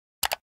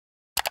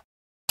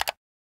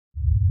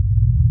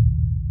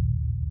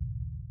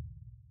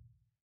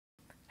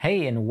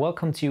Hey, and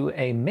welcome to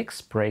a mix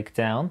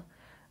breakdown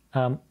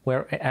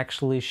where I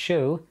actually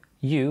show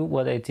you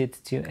what I did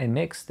to a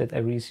mix that I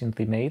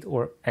recently made,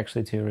 or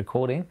actually to a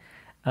recording.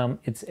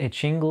 It's a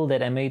jingle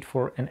that I made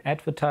for an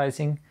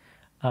advertising,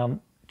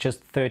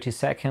 just 30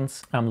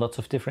 seconds, lots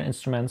of different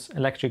instruments,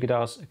 electric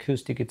guitars,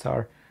 acoustic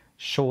guitar,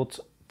 short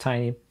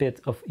tiny bit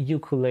of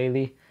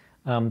ukulele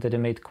that I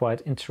made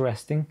quite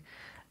interesting,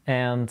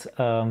 and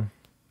a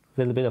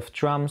little bit of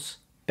drums,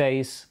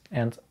 bass,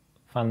 and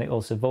finally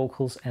also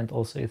vocals and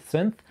also a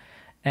synth.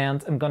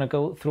 And I'm gonna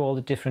go through all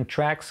the different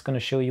tracks, gonna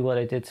show you what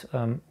I did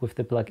with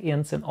the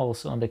plugins and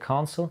also on the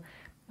console.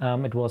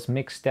 It was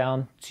mixed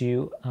down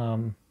to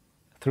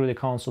through the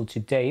console to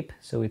tape,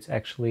 so it's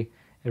actually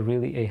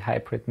really a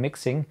hybrid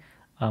mixing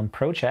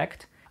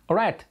project. All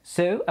right,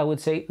 so I would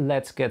say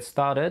let's get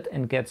started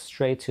and get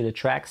straight to the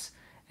tracks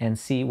and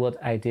see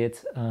what I did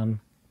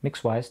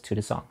mix-wise to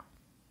the song.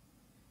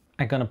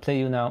 I'm gonna play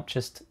you now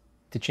just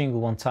the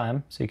jingle one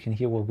time so you can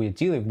hear what we're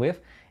dealing with,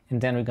 and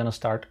then we're gonna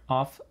start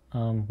off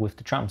with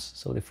the drums.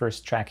 So the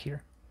first track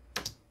here.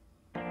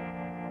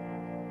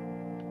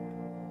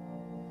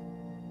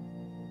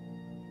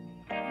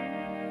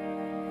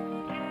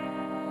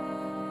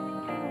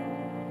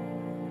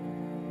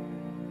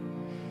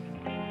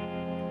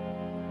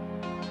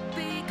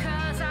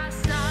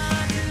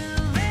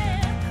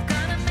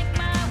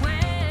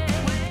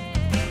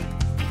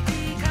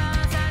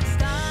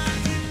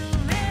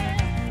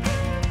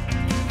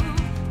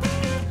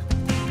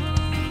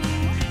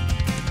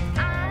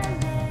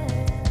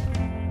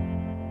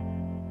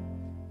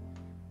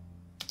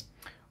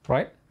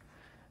 Right,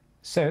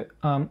 so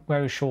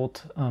very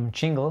short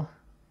jingle,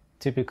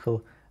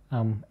 typical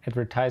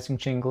advertising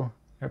jingle,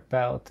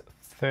 about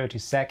 30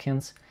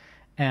 seconds.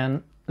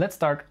 And let's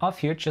start off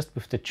here just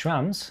with the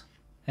drums.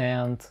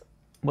 And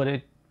what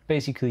I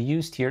basically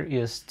used here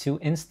is 2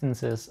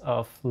 instances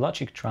of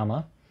Logic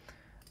Drummer.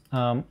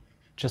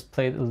 Just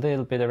played a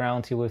little bit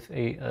around here with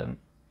a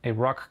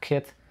rock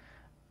kit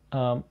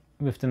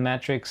with the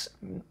metrics,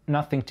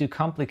 nothing too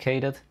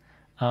complicated.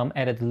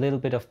 Added a little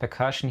bit of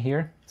percussion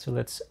here, so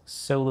let's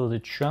solo the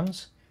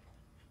drums.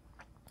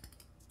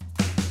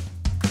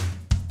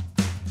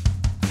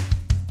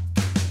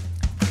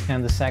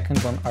 And the second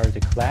one are the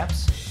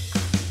claps.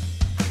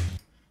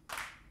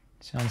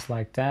 Sounds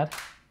like that.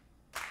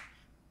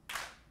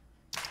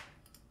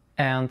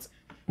 And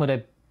what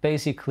I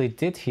basically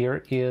did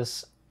here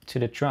is, to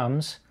the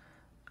drums,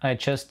 I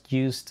just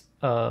used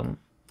the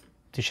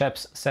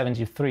Shep's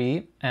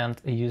 73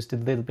 and I used a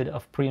little bit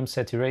of preamp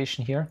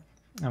saturation here.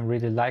 I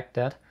really like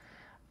that.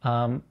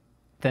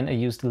 Then I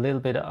used a little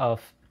bit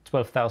of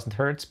 12,000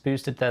 Hertz,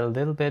 boosted that a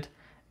little bit,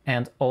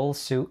 and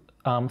also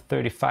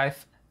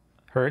 35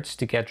 Hertz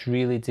to get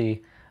really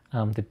the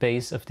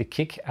bass of the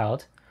kick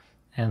out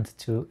and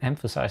to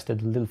emphasize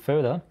that a little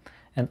further.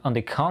 And on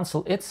the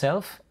console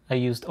itself, I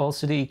used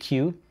also the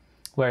EQ,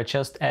 where I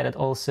just added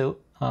also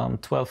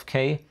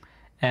 12K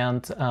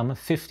and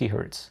 50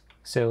 Hertz.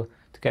 So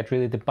to get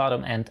really the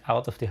bottom end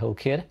out of the whole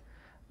kit.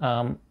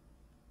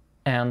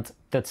 And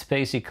that's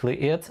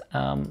basically it,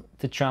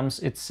 the drums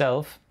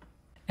itself.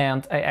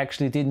 And I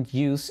actually didn't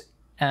use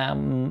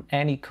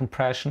any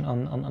compression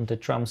on the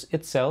drums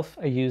itself.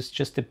 I used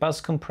just the bus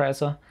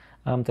compressor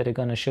that I'm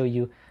gonna show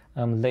you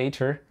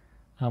later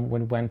when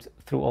we went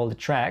through all the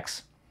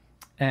tracks.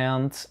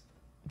 And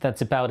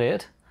that's about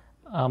it.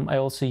 I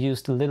also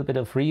used a little bit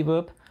of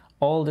reverb.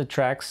 All the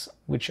tracks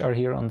which are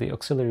here on the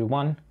Auxiliary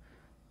 1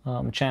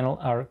 channel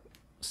are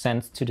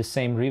sent to the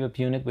same reverb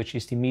unit, which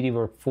is the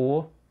MediaVerb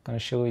 4. Going to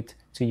show it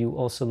to you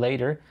also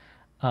later,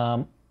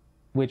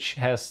 which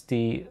has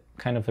the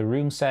kind of a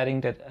room setting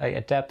that I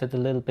adapted a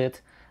little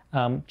bit,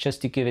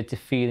 just to give it the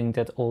feeling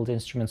that all the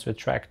instruments were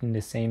tracked in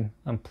the same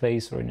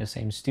place or in the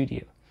same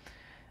studio.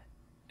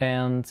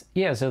 And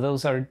yeah, so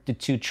those are the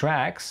 2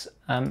 tracks.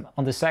 On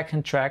the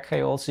second track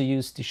I also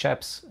used the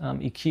Shep's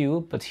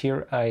EQ, but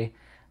here I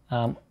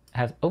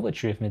have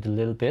overdriven it a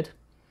little bit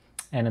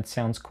and it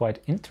sounds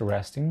quite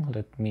interesting.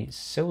 Let me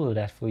solo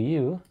that for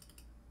you.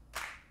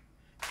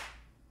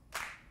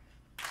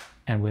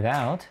 And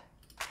without,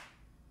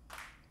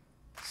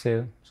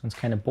 so sounds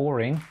kind of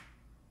boring,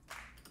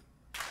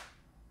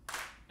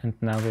 and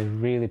now they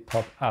really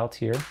pop out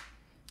here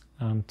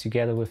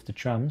together with the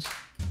drums.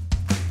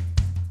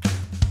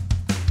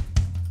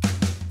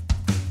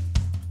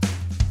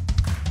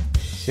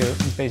 So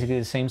it's basically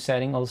the same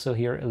setting, also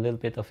here a little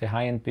bit of a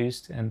high-end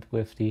boost and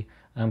with the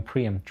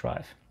preamp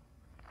drive.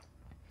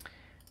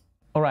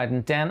 All right,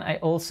 and then I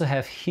also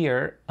have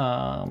here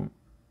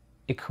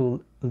a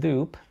cool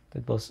loop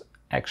that was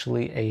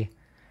actually a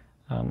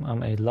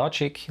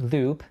Logic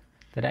loop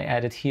that I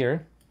added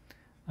here.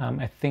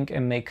 I think I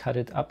may cut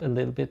it up a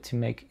little bit to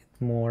make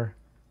it more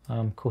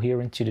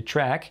coherent to the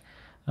track.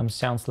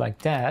 Sounds like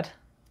that.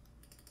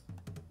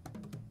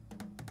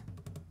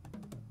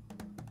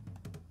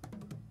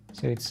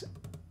 So it's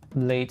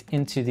laid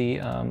into the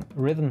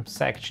rhythm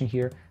section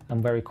here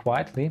very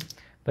quietly,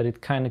 but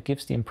it kind of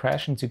gives the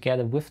impression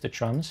together with the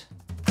drums.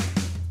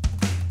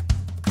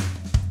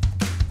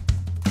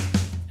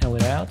 And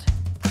without.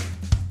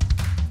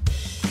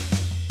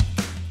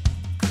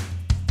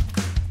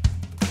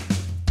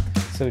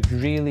 so it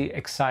really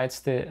excites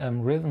the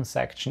rhythm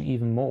section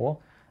even more,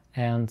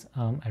 and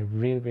I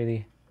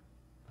really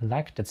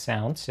liked that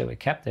sound, so I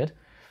kept it.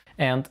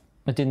 And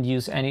I didn't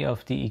use any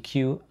of the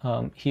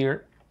EQ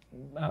here.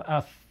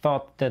 I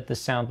thought that the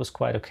sound was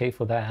quite okay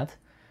for that.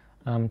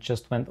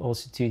 Just went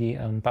also to the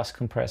bass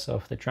compressor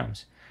of the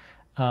drums.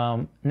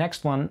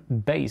 Next one,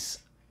 bass,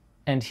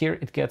 and here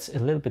it gets a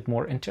little bit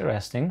more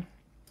interesting.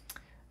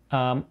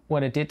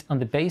 What I did on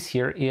the bass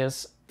here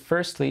is,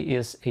 firstly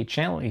is a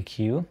channel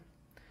EQ,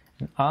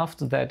 and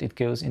after that it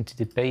goes into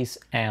the bass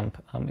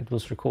amp. It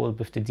was recorded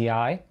with the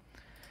DI,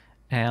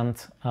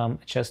 and I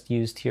just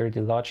used here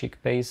the Logic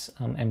bass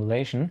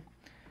emulation.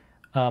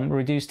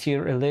 Reduced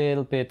here a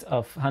little bit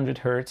of 100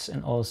 Hertz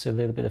and also a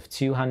little bit of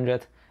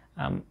 200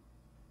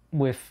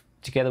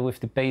 together with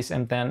the bass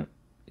amp. Then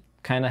it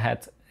kind of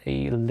had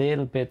a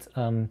little bit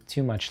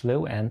too much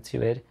low end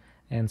to it,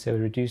 and so I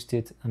reduced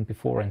it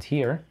before and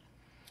here.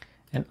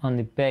 And on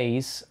the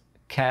bass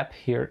cap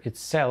here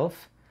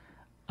itself,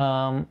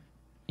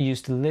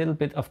 used a little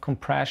bit of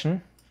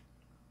compression.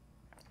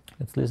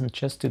 Let's listen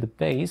just to the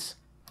bass.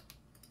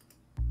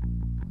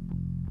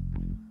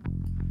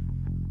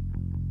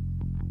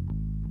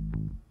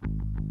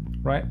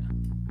 Right,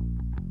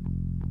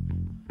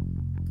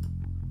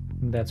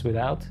 that's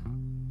without.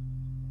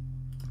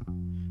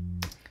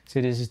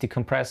 So this is the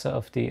compressor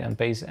of the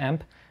bass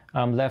amp.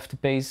 Left the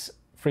bass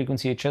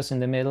frequency just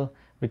in the middle,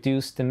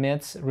 reduced the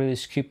mids, really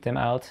scooped them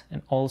out,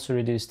 and also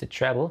reduced the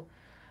treble.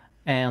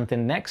 And the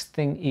next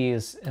thing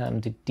is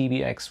the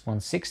DBX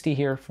 160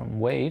 here from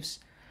Waves,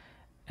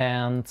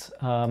 and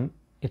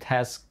it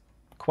has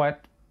quite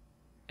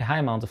a high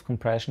amount of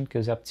compression,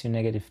 goes up to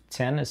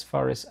 -10 as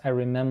far as I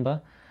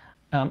remember.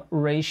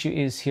 Ratio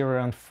is here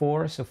around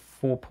 4, so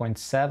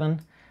 4.7,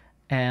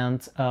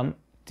 and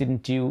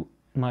didn't do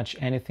much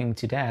anything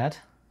to that.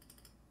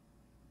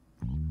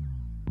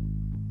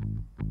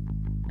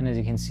 And as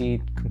you can see,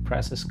 it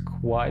compresses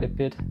quite a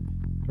bit,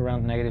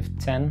 around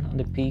 -10 on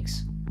the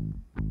peaks.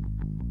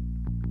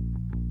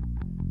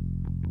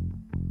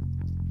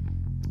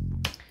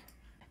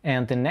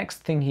 And the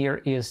next thing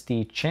here is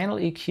the channel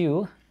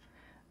EQ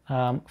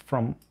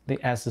from the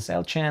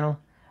SSL channel.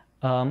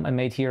 I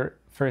made here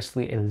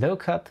firstly a low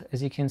cut,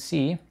 as you can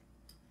see,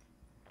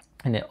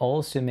 and I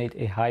also made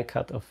a high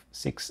cut of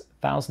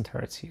 6000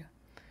 Hertz here.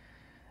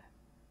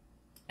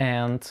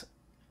 And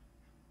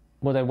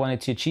what I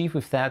wanted to achieve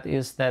with that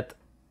is that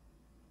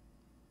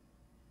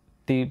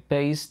the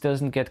bass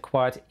doesn't get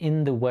quite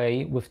in the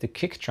way with the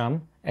kick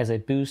drum, as I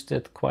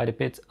boosted quite a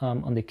bit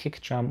on the kick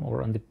drum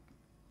or on the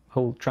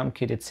whole drum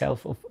kit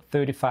itself of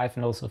 35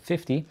 and also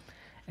 50,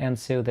 and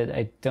so that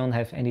I don't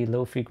have any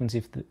low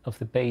frequency of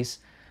the bass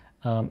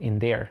in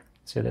there.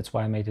 So that's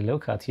why I made a low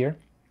cut here.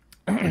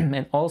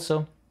 And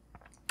also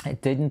I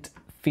didn't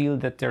feel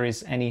that there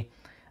is any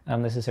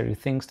necessary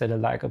things that I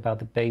like about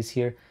the bass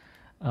here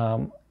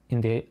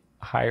in the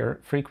higher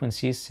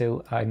frequencies,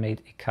 so I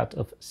made a cut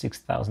of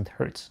 6000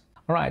 Hertz.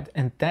 All right,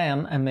 and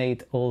then I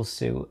made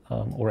also,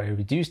 or I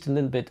reduced a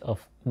little bit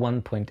of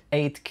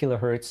 1.8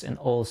 kilohertz and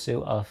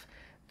also of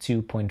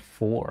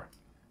 2.4.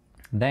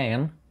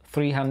 Then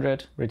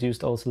 300,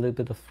 reduced also a little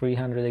bit of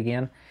 300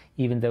 again,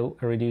 even though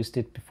I reduced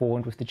it before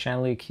and with the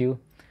channel EQ.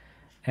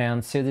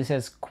 And so this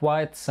has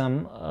quite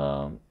some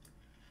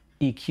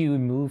EQ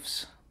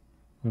moves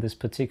on this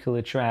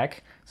particular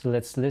track. So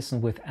let's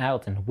listen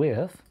without and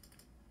with.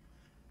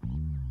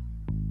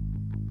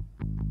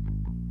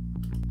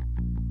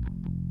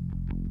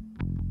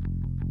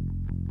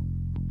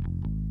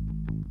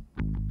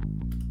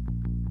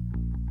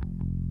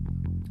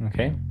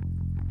 Okay.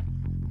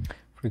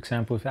 For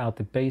example, without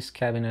the bass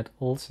cabinet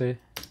also.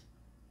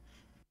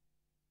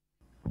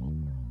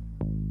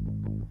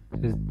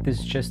 This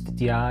is just the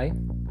DI,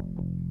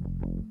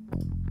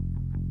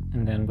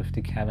 and then with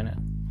the cabinet.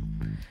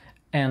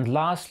 And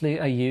lastly,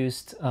 I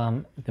used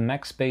the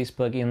Max Bass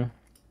plugin,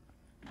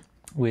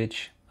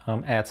 which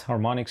adds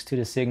harmonics to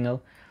the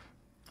signal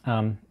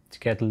to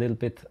get a little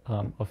bit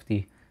of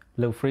the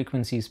low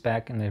frequencies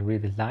back, and I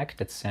really like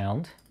that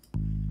sound.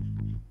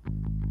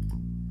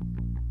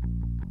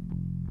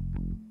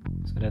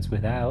 So that's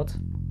without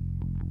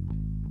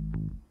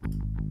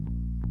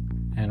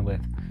and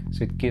with.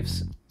 So it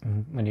gives,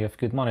 when you have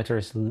good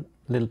monitors, a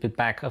little bit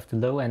back of the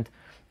low end,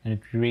 and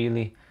it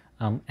really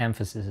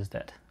emphasizes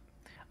that.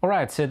 All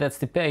right, so that's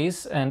the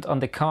bass, and on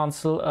the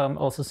console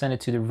also sent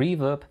it to the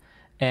reverb,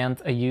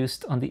 and I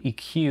used on the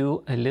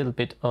EQ a little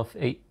bit of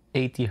a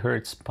 80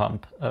 Hertz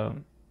pump,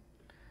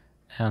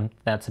 and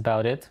that's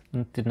about it.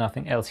 Did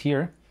nothing else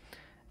here.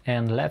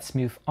 And let's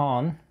move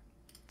on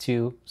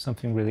to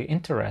something really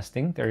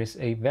interesting. There is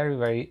a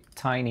very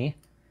tiny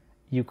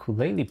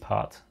ukulele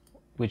part,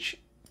 which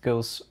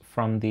goes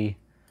from the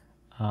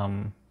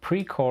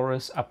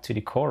pre-chorus up to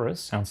the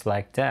chorus. Sounds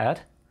like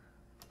that.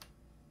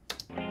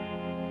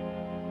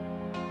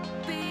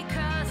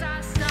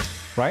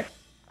 Right?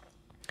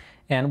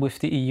 And with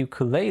the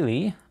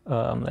ukulele,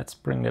 let's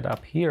bring it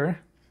up here.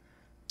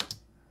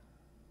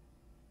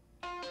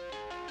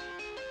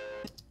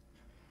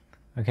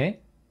 Okay.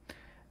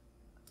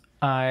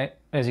 I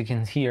as you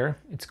can hear,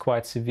 it's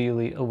quite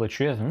severely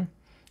overdriven.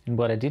 And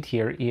what I did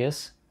here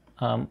is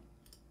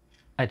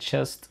I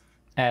just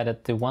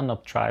added the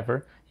one-knob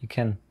driver. You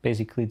can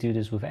basically do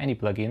this with any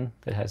plugin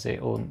that has a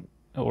own,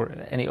 or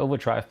any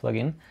overdrive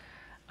plugin.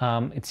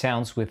 It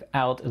sounds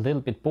without a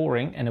little bit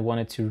boring, and I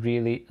wanted to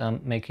really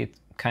make it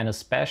kind of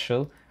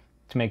special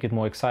to make it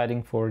more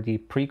exciting for the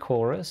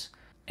pre-chorus.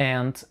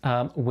 And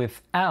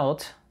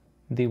without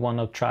the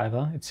one-knob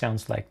driver, it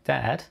sounds like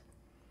that.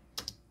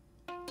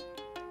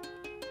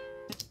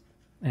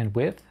 And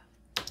with,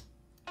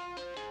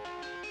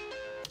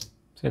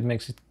 so it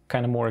makes it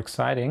kind of more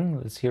exciting.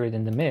 Let's hear it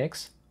in the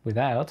mix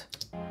without.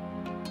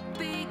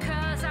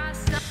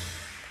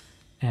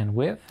 And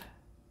with.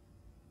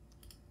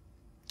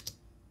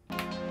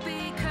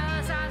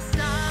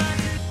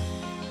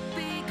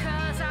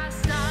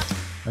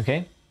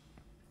 Okay,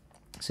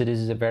 so this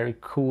is a very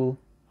cool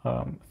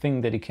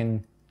thing that you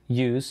can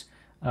use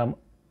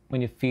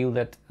when you feel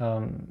that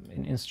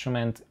an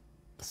instrument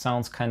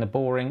sounds kind of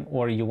boring,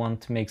 or you want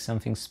to make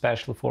something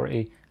special for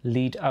a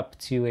lead up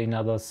to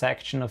another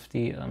section of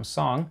the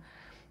song.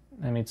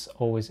 I mean, it's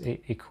always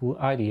a cool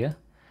idea.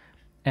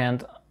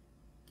 And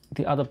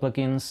the other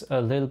plugins,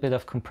 a little bit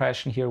of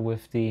compression here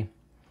with the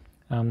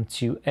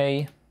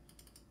 2A,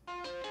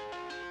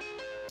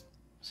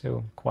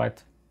 so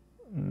quite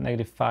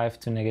 -5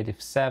 to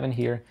 -7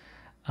 here.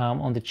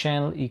 On the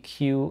channel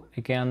EQ,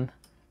 again,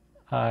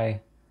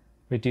 I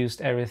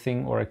reduced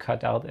everything, or I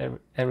cut out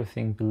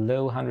everything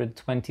below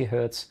 120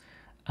 Hertz,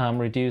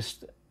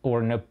 reduced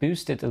or no,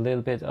 boosted a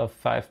little bit of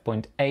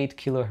 5.8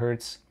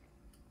 kilohertz,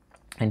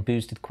 and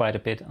boosted quite a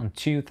bit on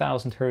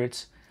 2000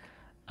 Hertz.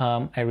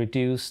 I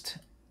reduced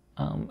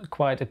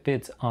quite a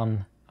bit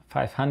on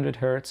 500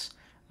 Hertz.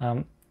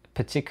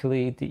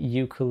 Particularly the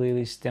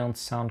ukuleles don't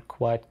sound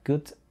quite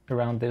good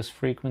around those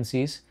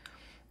frequencies.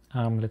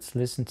 Let's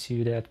listen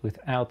to that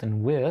without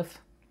and with.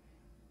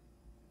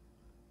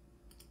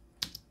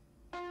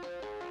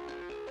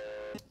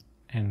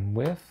 And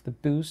with the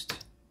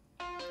boost.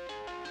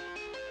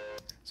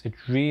 So it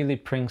really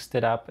brings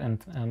that up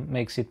and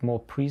makes it more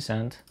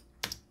present.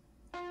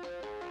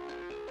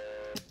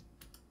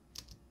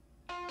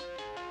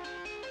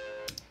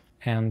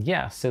 And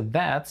yeah, so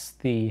that's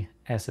the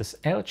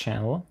SSL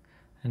channel.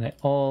 And I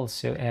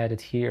also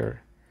added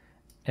here,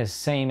 as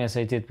same as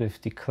I did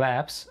with the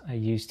claps, I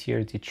used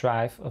here the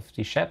drive of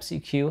the Scheps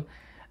EQ,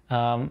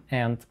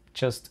 and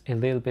just a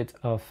little bit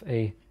of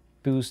a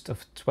boost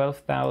of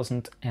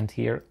 12,000, and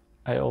here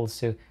I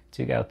also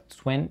took out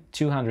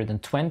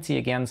 220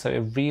 again, so I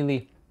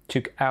really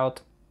took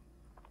out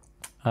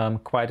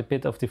quite a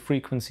bit of the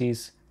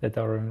frequencies that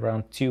are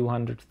around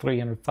 200,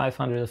 300,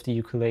 500 of the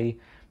ukulele,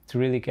 to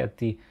really get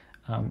the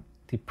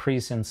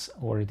presence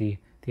or the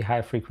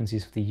high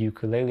frequencies of the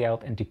ukulele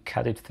out, and to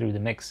cut it through the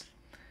mix.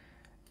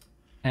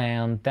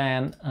 And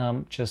then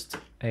just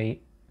a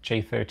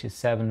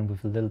J37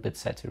 with a little bit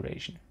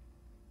saturation.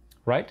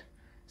 Right,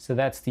 so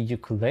that's the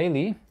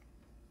ukulele.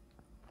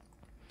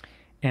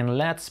 And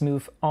let's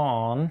move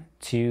on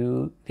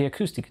to the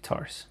acoustic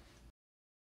guitars.